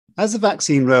As the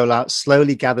vaccine rollout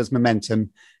slowly gathers momentum,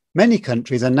 many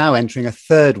countries are now entering a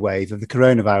third wave of the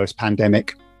coronavirus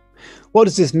pandemic. What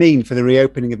does this mean for the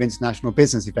reopening of international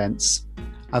business events?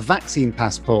 Are vaccine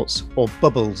passports or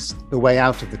bubbles the way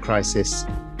out of the crisis?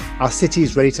 Are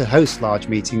cities ready to host large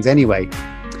meetings anyway?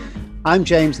 I'm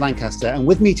James Lancaster, and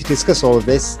with me to discuss all of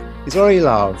this is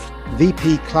Lahav,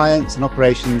 VP Clients and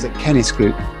Operations at Kennis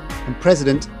Group and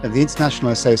President of the International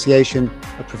Association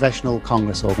of Professional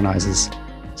Congress Organisers.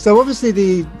 So obviously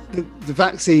the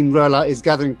vaccine rollout is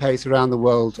gathering pace around the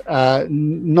world,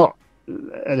 not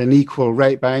at an equal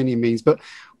rate by any means. But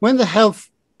when the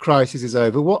health crisis is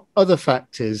over, what other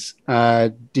factors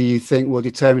do you think will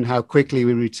determine how quickly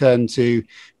we return to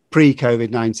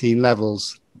pre-COVID-19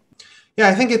 levels? Yeah,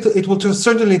 I think it will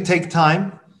certainly take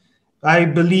time. I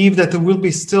believe that there will be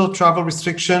still travel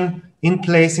restriction in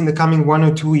place in the coming 1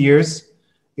 or 2 years.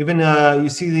 Even you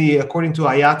see according to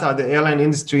IATA, the airline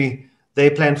industry, they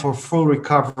plan for full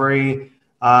recovery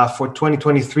for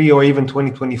 2023 or even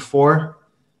 2024.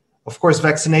 Of course,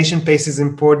 vaccination pace is an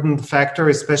important factor,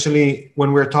 especially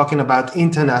when we're talking about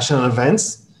international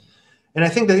events. And I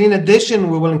think that in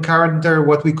addition, we will encounter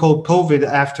what we call COVID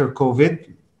after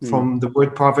COVID, from the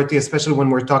word poverty, especially when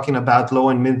we're talking about low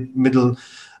and middle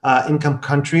income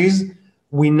countries.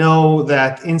 We know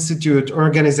that institute,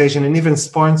 organization, and even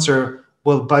sponsor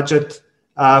will budget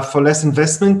for less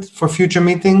investment for future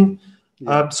meeting.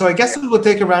 So I guess it will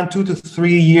take around 2 to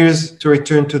 3 years to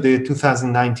return to the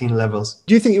 2019 levels.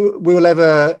 Do you think we will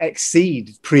ever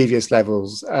exceed previous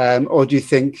levels? Or do you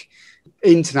think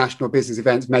international business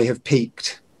events may have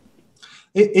peaked?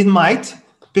 It might,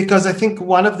 because I think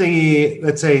one of the,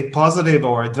 let's say, positive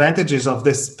or advantages of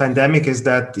this pandemic is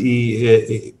that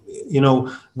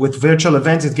with virtual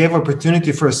events, it gave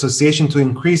opportunity for association to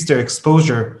increase their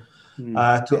exposure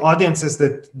to audiences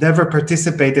that never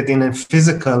participated in a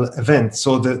physical event.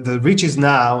 So the reach is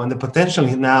now, and the potential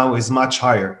now is much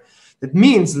higher. It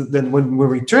means that when we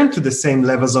return to the same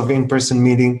levels of in-person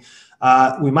meeting,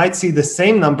 we might see the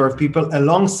same number of people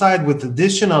alongside with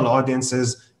additional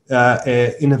audiences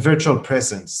in a virtual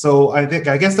presence. So I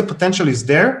guess the potential is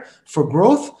there for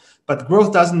growth, but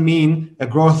growth doesn't mean a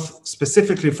growth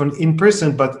specifically from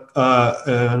in-person, but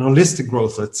an holistic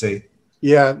growth, let's say.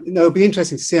 Yeah, it'll be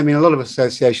interesting to see. I mean, a lot of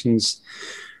associations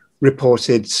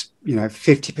reported,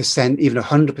 50%, even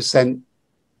 100%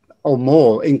 or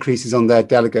more increases on their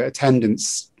delegate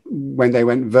attendance when they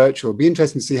went virtual. It'll be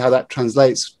interesting to see how that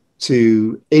translates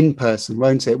to in-person,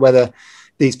 won't it? Whether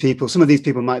some of these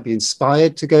people might be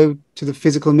inspired to go to the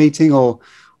physical meeting, or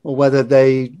whether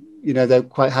they're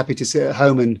quite happy to sit at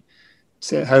home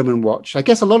and watch. I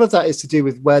guess a lot of that is to do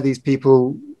with where these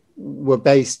people were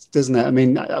based, doesn't it? I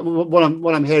mean,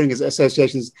 what I'm hearing is that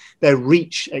associations, their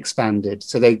reach expanded.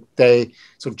 So they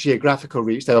sort of geographical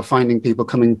reach, they were finding people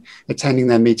attending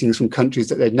their meetings from countries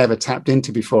that they'd never tapped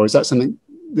into before. Is that something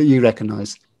that you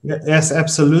recognize? Yes,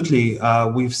 absolutely.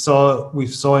 We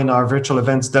saw in our virtual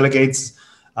events delegates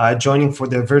joining for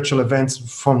their virtual events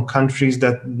from countries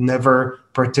that never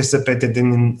participated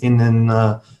in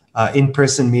an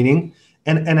in-person meeting.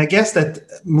 And I guess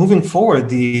that moving forward,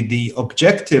 the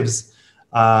objectives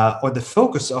or the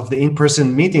focus of the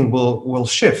in-person meeting will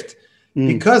shift.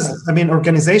 Because,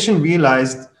 organization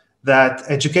realized that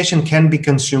education can be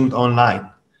consumed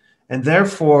online. And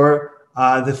therefore,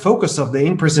 the focus of the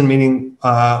in-person meeting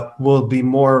will be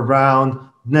more around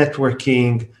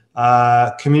networking,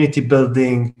 community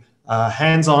building,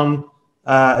 hands-on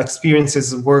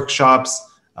experiences, workshops,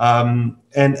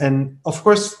 and of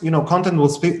course, content will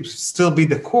still be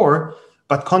the core,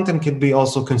 but content can be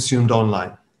also consumed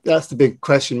online. That's the big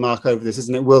question mark over this,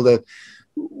 isn't it? Will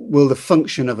the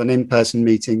function of an in-person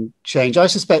meeting change? I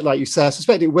suspect, like you say,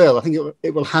 it will. I think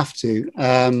it will have to.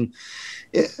 I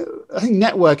think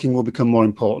networking will become more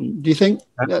important. Do you think?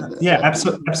 Yeah,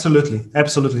 absolutely.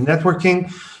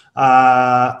 Networking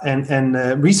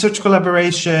and research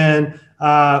collaboration.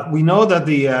 We know that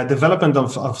the development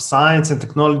of science and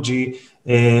technology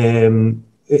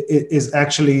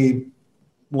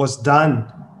was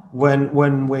done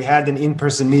when we had an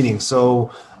in-person meeting.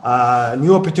 So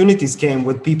new opportunities came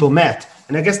when people met,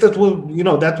 and I guess that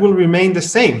will remain the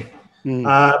same.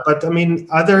 But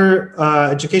other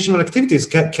educational activities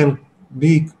can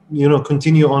be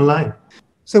continue online.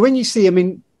 So when you see,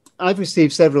 I've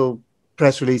received several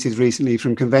press releases recently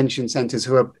from convention centres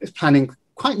who are planning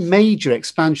quite major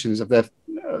expansions of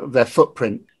their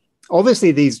footprint.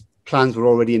 Obviously, these plans were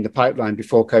already in the pipeline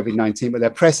before COVID-19, but they're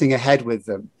pressing ahead with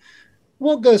them.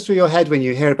 What goes through your head when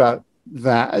you hear about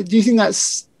that? Do you think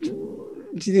that's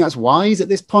wise at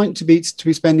this point to be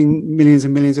spending millions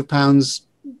and millions of pounds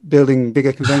building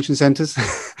bigger convention centres?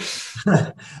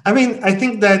 I mean, I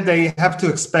think that they have to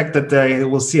expect that they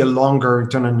will see a longer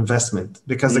return on investment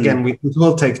because, again, it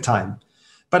will take time.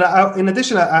 But in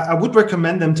addition, I would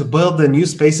recommend them to build the new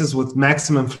spaces with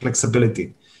maximum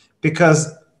flexibility because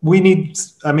we need,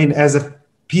 I mean, as a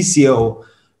PCO,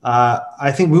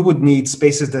 I think we would need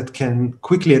spaces that can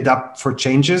quickly adapt for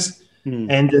changes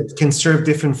and that can serve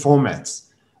different formats.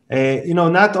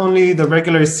 Not only the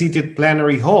regular seated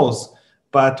plenary halls,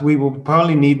 but we will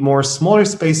probably need more smaller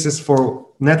spaces for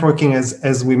networking,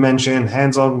 as we mentioned,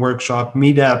 hands-on workshop,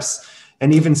 meetups,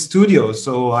 and even studios.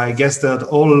 So I guess that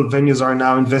all venues are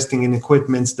now investing in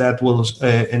equipments that will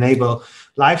enable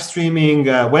live streaming,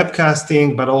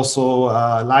 webcasting, but also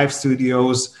live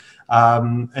studios.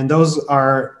 And those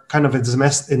are kind of an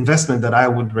investment that I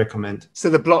would recommend. So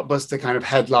the blockbuster kind of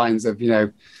headlines of,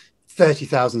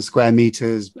 30,000 square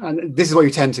meters. And this is what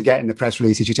you tend to get in the press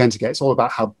releases. It's all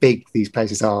about how big these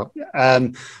places are.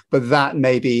 But that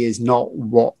maybe is not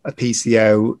what a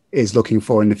PCO is looking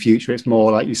for in the future. It's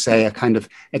more, like you say, a kind of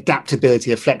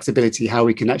adaptability, a flexibility, how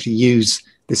we can actually use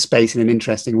this space in an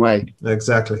interesting way.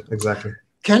 Exactly.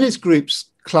 Kenneth Group's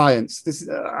clients,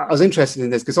 I was interested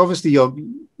in this because obviously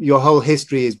your whole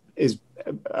history is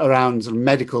around sort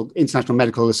of international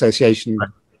medical association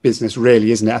business,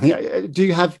 really, isn't it? I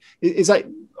think, is that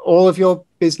all of your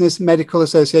business medical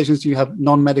associations? Do you have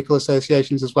non-medical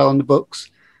associations as well on the books?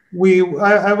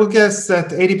 I will guess that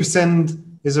 80%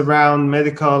 is around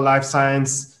medical life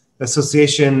science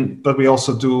association, but we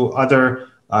also do other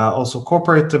also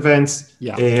corporate events,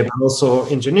 but also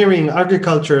engineering,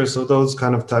 agriculture, so those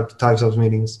kind of types of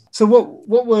meetings. So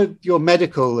what were your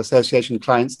medical association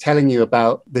clients telling you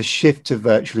about the shift to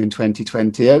virtual in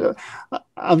 2020?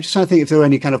 I'm just trying to think if there are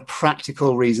any kind of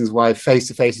practical reasons why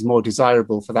face-to-face is more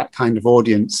desirable for that kind of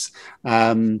audience.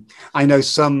 I know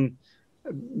some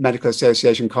medical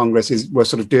association congresses were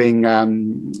sort of doing,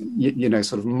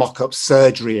 sort of mock-up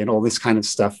surgery and all this kind of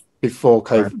stuff before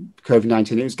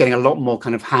COVID-19. It was getting a lot more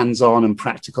kind of hands-on and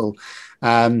practical.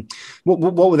 What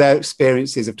were their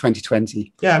experiences of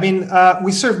 2020? Yeah, I mean,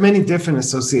 we serve many different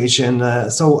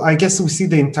associations. So I guess we see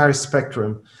the entire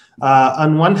spectrum.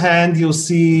 On one hand, you'll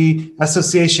see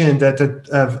associations that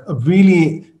have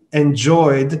really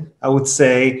enjoyed, I would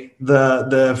say,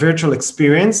 the virtual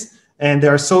experience. And they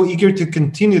are so eager to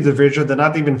continue the virtual, they're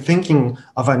not even thinking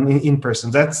of an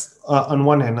in-person. That's on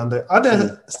one hand. On the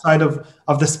other side of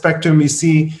the spectrum, you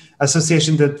see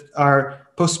associations that are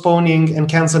postponing and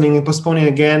canceling and postponing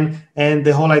again. And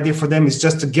the whole idea for them is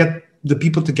just to get the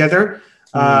people together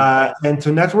and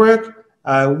to network,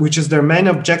 which is their main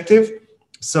objective.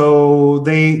 So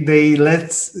they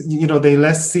less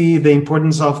see the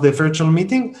importance of the virtual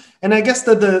meeting. And I guess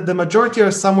that the majority are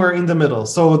somewhere in the middle.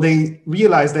 So they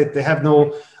realize that they have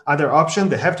no other option.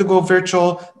 They have to go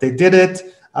virtual. They did it.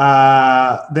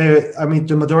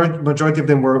 The majority of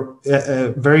them were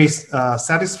very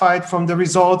satisfied from the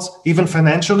results, even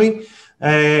financially.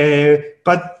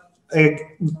 But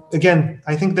again,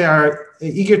 I think they are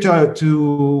eager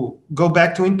to go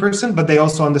back to in-person, but they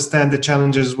also understand the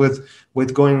challenges with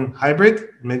going hybrid.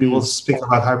 Maybe we'll speak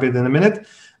about hybrid in a minute.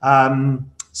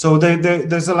 So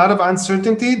there's a lot of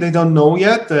uncertainty. They don't know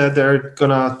yet. They're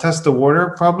going to test the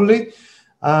water probably.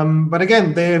 But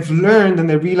again, they've learned and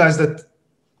they realize that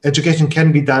education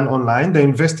can be done online. They're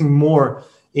investing more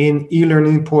in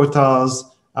e-learning portals,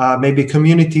 maybe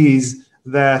communities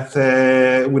that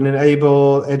would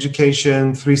enable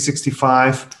education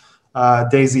 365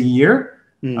 days a year.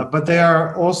 But they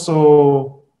are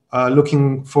also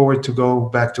looking forward to go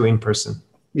back to in-person.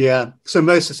 Yeah. So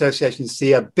most associations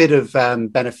see a bit of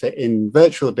benefit in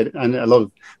virtual, and a lot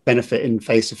of benefit in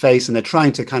face-to-face, and they're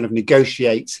trying to kind of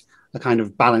negotiate a kind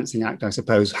of balancing act, I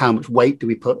suppose. How much weight do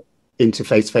we put into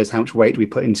face-to-face? How much weight do we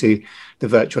put into the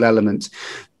virtual element?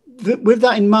 With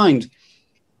that in mind,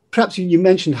 perhaps you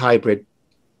mentioned hybrid.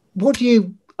 What do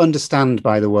you understand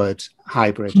by the word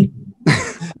hybrid?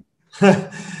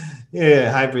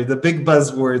 Yeah, hybrid, the big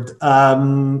buzzword.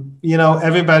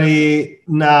 Everybody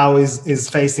now is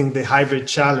facing the hybrid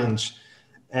challenge,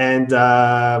 and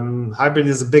hybrid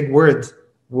is a big word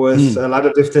with a lot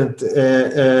of different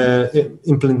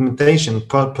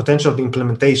potential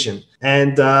implementation.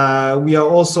 And we are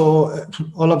also,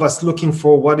 all of us, looking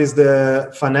for what is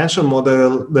the financial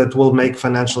model that will make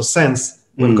financial sense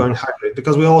when going hybrid.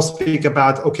 Because we all speak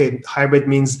about, okay, hybrid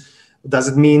does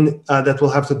it mean that we'll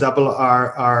have to double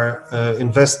our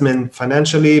investment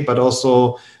financially, but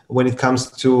also when it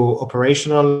comes to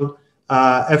operational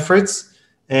efforts,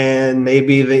 and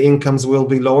maybe the incomes will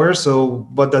be lower. So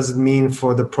what does it mean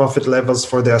for the profit levels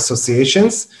for the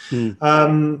associations?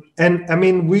 And I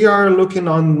mean, we are looking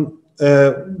on,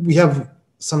 we have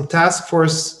some task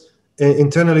force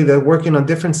internally that are working on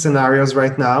different scenarios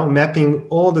right now, mapping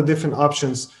all the different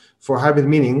options for hybrid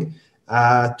meeting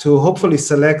to hopefully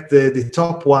select the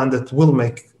top one that will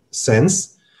make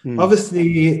sense.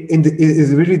 Obviously, it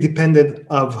is really dependent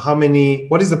of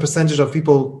what is the percentage of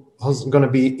people who's going to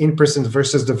be in person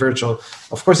versus the virtual.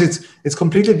 Of course, it's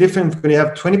completely different when you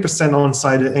have 20% on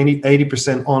site and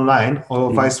 80% online,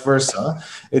 or vice versa.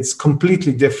 It's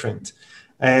completely different.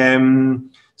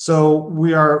 So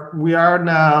we are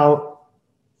now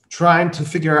trying to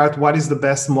figure out what is the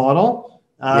best model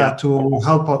to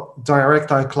help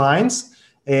direct our clients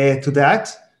to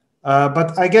that.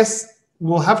 But I guess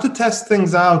we'll have to test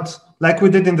things out like we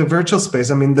did in the virtual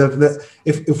space. I mean,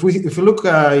 if we look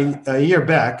a year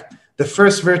back, the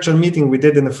first virtual meeting we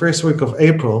did in the first week of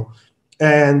April,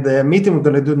 and the meeting we're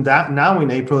going to do that now in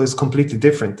April is completely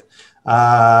different.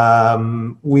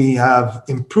 We have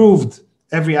improved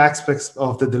every aspect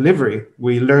of the delivery.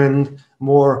 We learned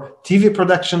more TV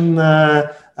production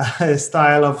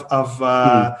style of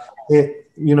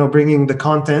bringing the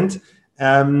content.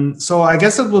 So I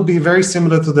guess it will be very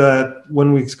similar to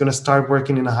when we're going to start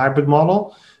working in a hybrid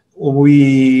model.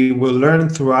 We will learn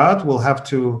throughout. We'll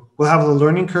have a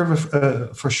learning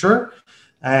curve for sure,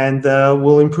 and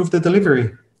we'll improve the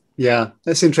delivery. Yeah,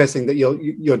 that's interesting that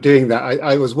you're doing that.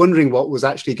 I was wondering what was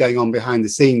actually going on behind the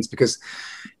scenes, because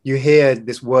you hear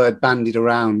this word bandied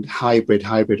around, hybrid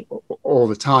all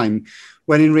the time,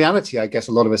 when in reality, I guess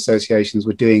a lot of associations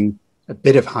were doing a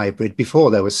bit of hybrid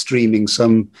before. They were streaming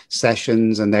some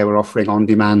sessions and they were offering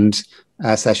on-demand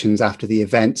sessions after the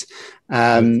event.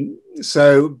 But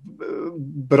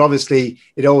obviously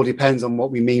it all depends on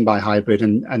what we mean by hybrid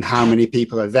and how many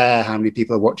people are there, how many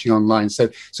people are watching online. So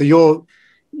you're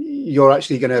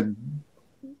actually going to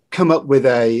come up with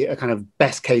a kind of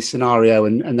best case scenario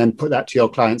and then put that to your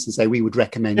clients and say, we would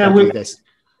recommend you do this.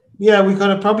 Yeah, we're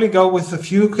going to probably go with a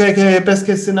few best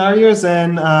case scenarios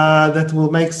and that will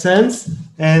make sense.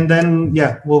 And then,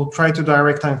 we'll try to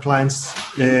direct our clients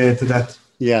to that.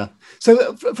 Yeah.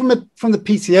 So from the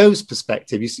PTO's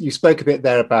perspective, you spoke a bit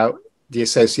there about the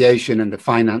association and the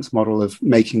finance model of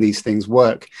making these things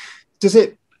work. Does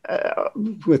it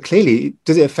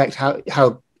affect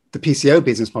how the PCO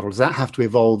business model, does that have to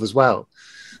evolve as well?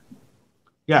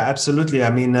 Yeah, absolutely. I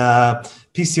mean,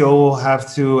 PCO will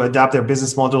have to adapt their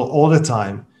business model all the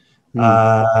time.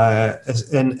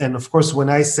 And of course, when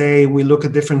I say we look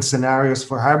at different scenarios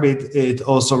for hybrid, it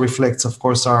also reflects, of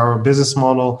course, our business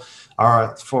model,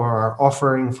 for our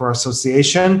offering for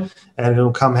association, and it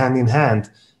will come hand in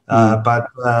hand. But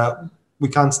we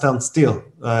can't stand still.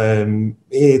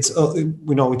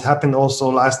 It happened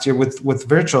also last year with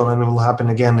virtual, and it will happen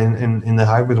again in the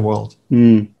hybrid world.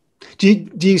 Do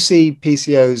you see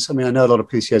PCOs? I mean, I know a lot of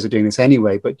PCOs are doing this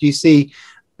anyway, but do you see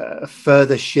a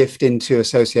further shift into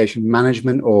association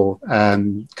management or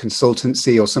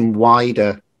consultancy or some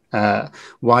wider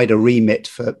remit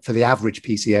for the average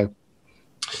PCO?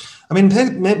 I mean,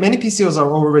 many PCOs are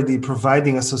already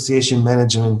providing association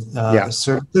management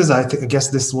services. I guess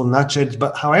this will not change.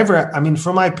 But however, I mean,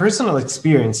 from my personal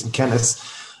experience in Kenneth,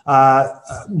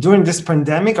 during this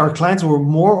pandemic, our clients were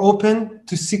more open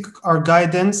to seek our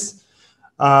guidance,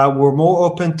 were more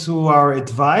open to our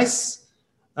advice,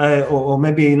 or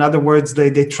maybe in other words,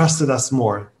 they trusted us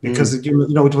more because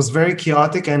it was very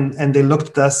chaotic, and they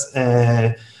looked at us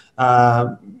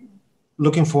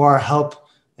looking for our help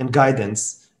and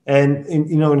guidance. And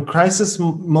in crisis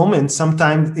moments,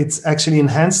 sometimes it's actually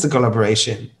enhanced the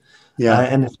collaboration.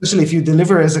 And especially if you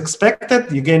deliver as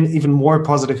expected, you gain even more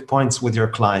positive points with your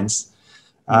clients.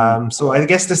 So I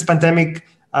guess this pandemic,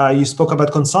 you spoke about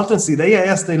consultancy.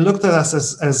 They looked at us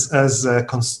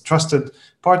as trusted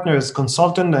partners,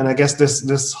 consultant, and I guess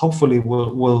this hopefully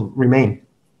will remain.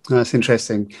 That's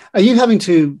interesting. Are you having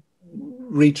to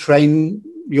retrain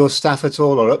your staff at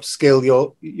all, or upskill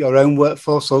your own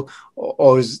workforce,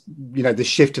 or is the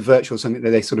shift to virtual something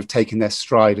that they sort of take in their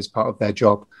stride as part of their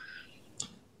job?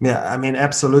 Yeah, I mean,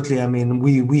 absolutely. I mean,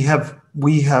 we have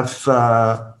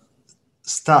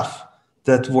staff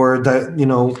that were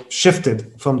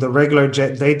shifted from the regular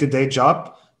day-to-day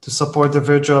job to support the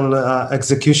virtual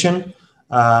execution.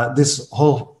 This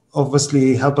whole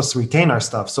obviously help us retain our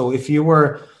staff. So if you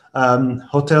were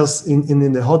hotels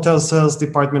in the hotel sales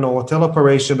department or hotel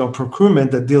operation or procurement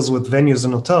that deals with venues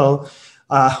and hotel,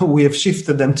 we have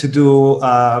shifted them to do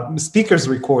speakers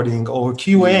recording or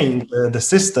QAing the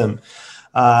system.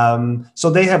 So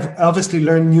they have obviously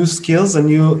learned new skills and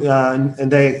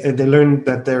they learned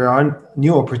that there are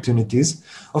new opportunities.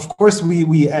 Of course, we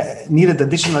needed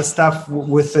additional staff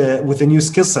with a new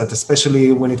skill set,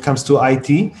 especially when it comes to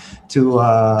IT.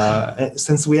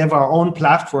 Since we have our own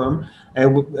platform,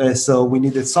 So we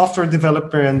needed software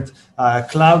development,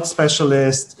 cloud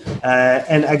specialist,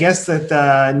 and I guess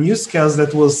that new skills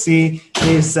that we'll see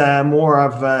is more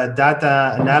of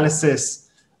data analysis,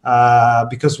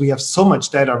 because we have so much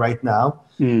data right now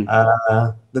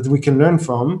that we can learn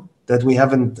from that we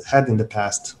haven't had in the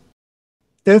past.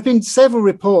 There have been several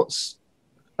reports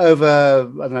over,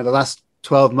 I don't know, the last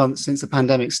 12 months since the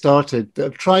pandemic started that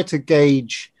have tried to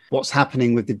gauge what's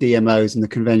happening with the DMOs and the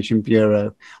Convention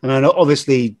Bureau. I mean,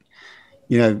 obviously,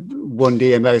 one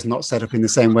DMO is not set up in the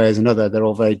same way as another. They're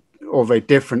all very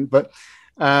different, but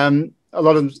a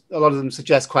lot of them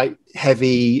suggest quite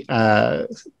heavy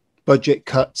budget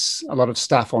cuts, a lot of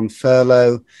staff on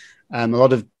furlough, a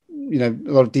lot of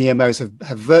DMOs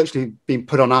have virtually been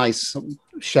put on ice,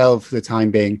 shelved for the time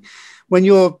being. When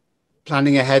you're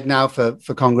planning ahead now for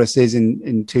congresses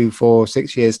in 2, 4,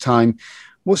 6 years' time,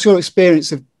 what's your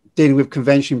experience of dealing with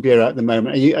Convention Bureau at the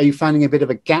moment? Are you finding a bit of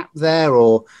a gap there,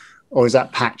 or is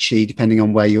that patchy depending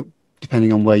on where you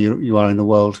are in the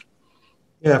world?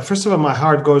 Yeah, first of all, my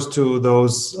heart goes to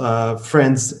those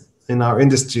friends in our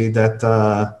industry that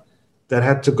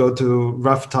had to go to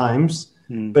rough times.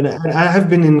 But I have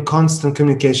been in constant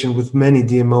communication with many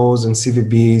DMOs and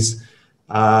CVBs,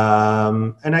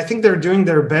 and I think they're doing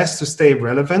their best to stay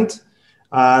relevant.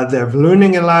 They're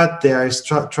learning a lot. They are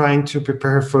trying to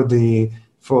prepare for the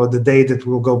day that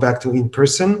we'll go back to in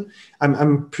person.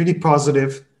 I'm pretty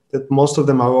positive that most of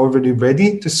them are already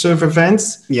ready to serve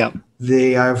events. Yeah,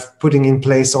 they are putting in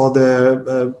place all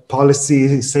the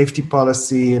safety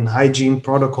policy and hygiene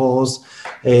protocols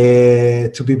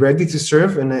to be ready to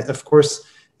serve. And of course,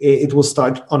 it will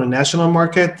start on a national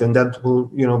market, and that will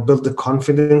build the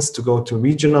confidence to go to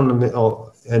regional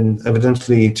and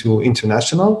evidently to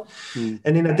international.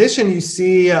 And in addition, you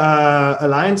see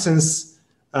alliances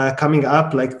coming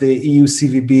up, like the EU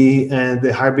CVB and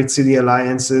the Hybrid City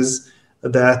Alliances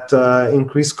that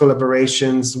increase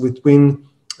collaborations between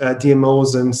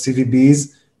DMOs and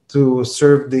CVBs to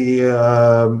serve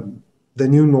the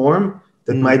new norm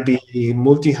that might be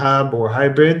multi-hub or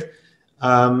hybrid.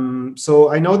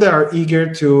 So I know they are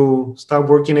eager to start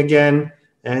working again,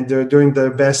 and they're doing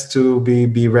their best to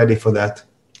be ready for that.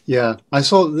 Yeah, I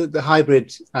saw the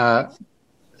hybrid,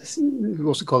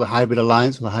 what's it called, the Hybrid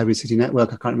Alliance or the Hybrid City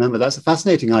Network, I can't remember. That's a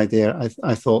fascinating idea,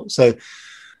 I thought. So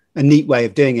a neat way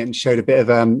of doing it, and showed a bit of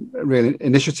real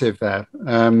initiative there.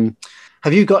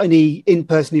 Have you got any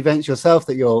in-person events yourself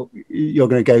that you're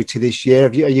going to go to this year?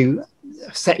 Are you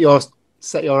set your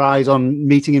eyes on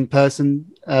meeting in person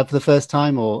for the first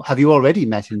time, or have you already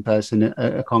met in person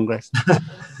at a Congress?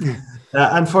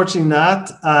 Unfortunately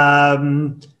not.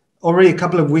 Already a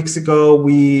couple of weeks ago,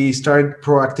 we started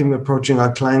proactively approaching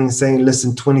our clients saying,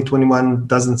 listen, 2021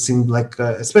 doesn't seem like,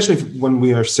 especially when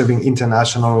we are serving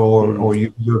international or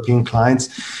European clients,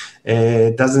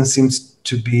 it doesn't seem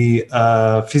to be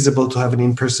feasible to have an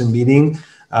in-person meeting.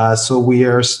 So we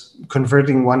are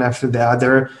converting one after the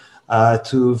other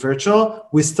to virtual.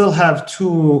 We still have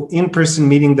 2 in-person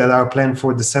meetings that are planned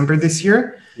for December this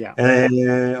year. Yeah.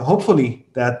 Hopefully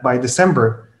that by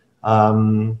December,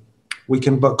 we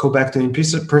can go back to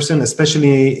in-person,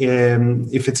 especially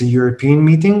if it's a European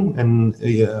meeting, and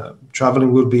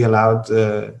traveling will be allowed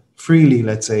freely,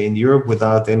 let's say, in Europe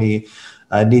without any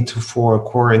need for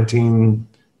quarantine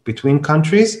between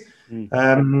countries.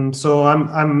 So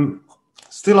I'm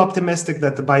still optimistic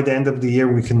that by the end of the year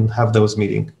we can have those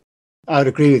meetings. I would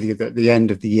agree with you that the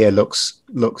end of the year looks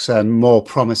more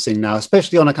promising now,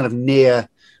 especially on a kind of near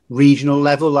regional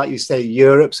level, like you say,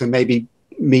 Europe. So maybe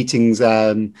meetings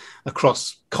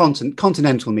across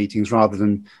continental meetings rather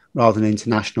than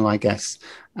international, I guess.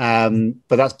 But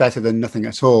that's better than nothing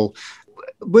at all.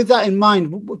 With that in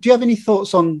mind, do you have any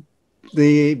thoughts on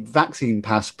the vaccine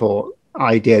passport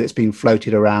idea that's been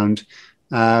floated around?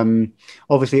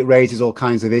 Obviously, it raises all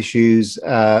kinds of issues,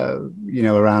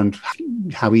 around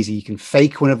how easy you can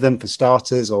fake one of them, for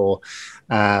starters, or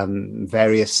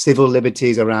various civil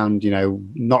liberties around,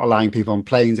 not allowing people on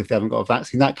planes if they haven't got a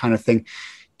vaccine, that kind of thing.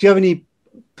 Do you have any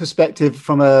perspective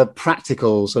from a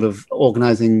practical sort of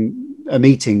organizing a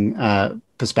meeting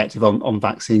perspective on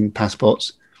vaccine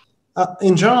passports?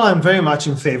 In general, I'm very much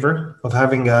in favor of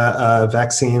having a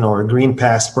vaccine or a green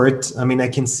passport. I mean, I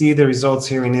can see the results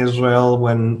here in Israel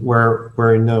where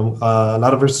a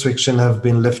lot of restrictions have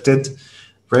been lifted.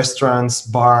 Restaurants,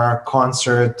 bar,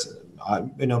 concert,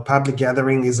 public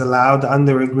gathering is allowed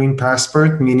under a green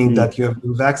passport, meaning that you have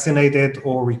been vaccinated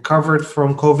or recovered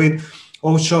from COVID,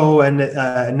 or show a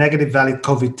negative valid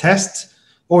COVID test,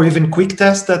 or even quick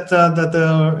test that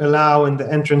allow in the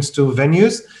entrance to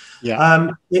venues. Yeah.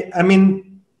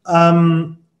 Even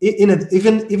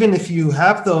if you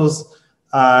have those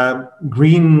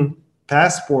green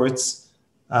passports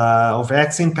or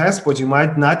vaccine passports, you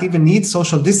might not even need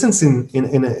social distancing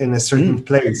in a certain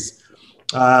place,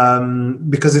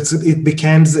 because it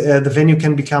becomes the venue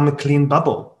can become a clean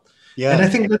bubble. Yeah. And I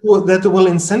think that will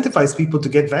incentivize people to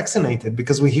get vaccinated,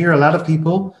 because we hear a lot of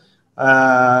people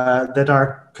that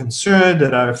are concerned,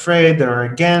 that are afraid, that are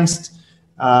against.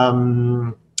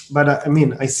 But I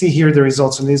mean, I see here the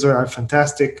results in Israel are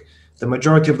fantastic. The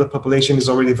majority of the population is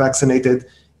already vaccinated.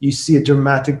 You see a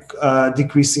dramatic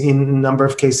decrease in number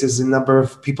of cases, in number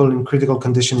of people in critical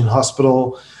condition in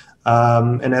hospital.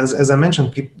 And as I mentioned,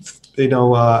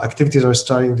 activities are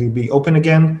starting to be open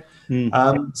again.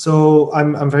 So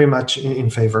I'm very much in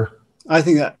favor. I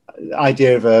think that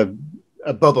idea of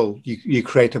a bubble, you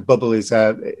create a bubble, is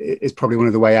probably one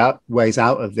of the ways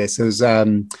out of this. There was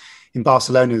in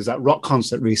Barcelona, there was that rock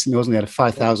concert recently, wasn't there?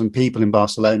 5,000 people in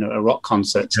Barcelona at a rock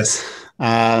concert. Yes.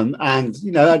 And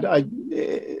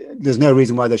there's no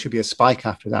reason why there should be a spike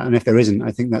after that. And if there isn't,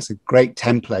 I think that's a great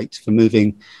template for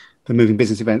moving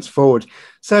business events forward.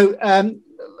 So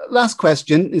last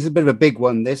question is a bit of a big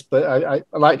one, this, but I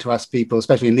like to ask people,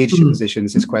 especially in leadership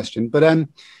positions, this question. But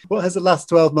what has the last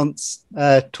 12 months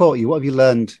taught you? What have you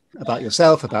learned about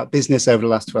yourself, about business over the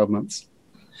last 12 months?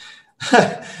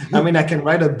 I mean, I can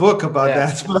write a book about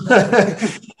that.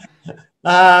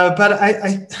 But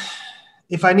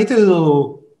if I need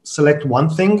to select one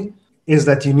thing, is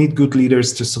that you need good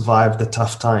leaders to survive the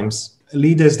tough times.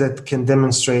 Leaders that can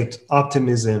demonstrate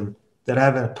optimism, that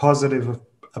have a positive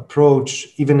approach,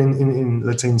 even in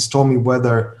let's say in stormy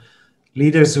weather.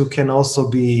 Leaders who can also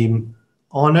be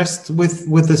honest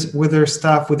with their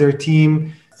staff, with their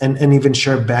team, and even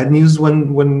share bad news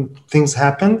when things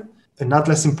happen. And not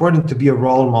less important, to be a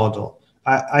role model.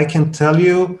 I can tell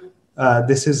you,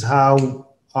 this is how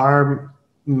our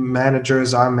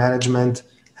managers, our management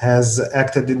has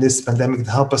acted in this pandemic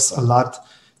to help us a lot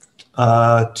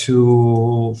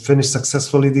to finish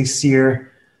successfully this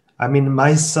year. I mean,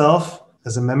 myself,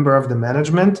 as a member of the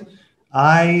management,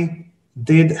 I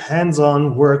did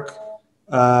hands-on work.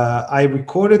 I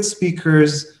recorded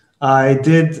speakers. I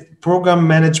did program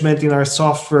management in our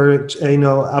software,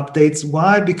 updates.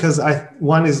 Why? Because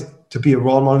one is to be a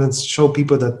role model and show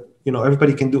people that,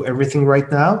 everybody can do everything right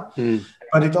now.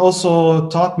 But it also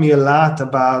taught me a lot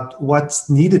about what's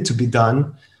needed to be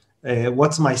done,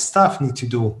 what's my staff need to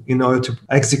do in order to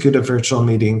execute a virtual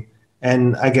meeting.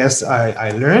 And I guess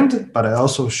I learned, but I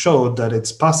also showed that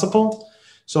it's possible.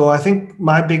 So I think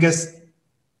my biggest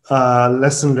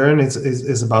lesson learned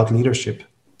is about leadership.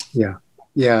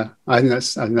 Yeah, I think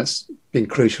that's been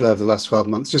crucial over the last 12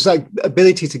 months. Just like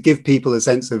ability to give people a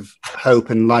sense of hope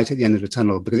and light at the end of the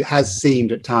tunnel, because it has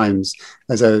seemed at times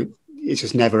as though it's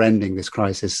just never ending, this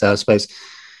crisis. So I suppose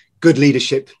good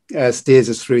leadership steers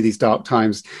us through these dark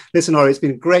times. Listen, Ori, it's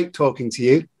been great talking to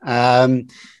you.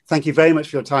 Thank you very much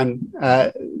for your time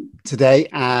today.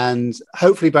 And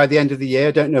hopefully by the end of the year,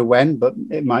 I don't know when, but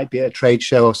it might be a trade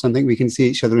show or something, we can see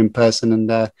each other in person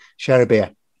and share a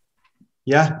beer.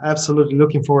 Yeah, absolutely.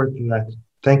 Looking forward to that.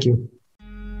 Thank you.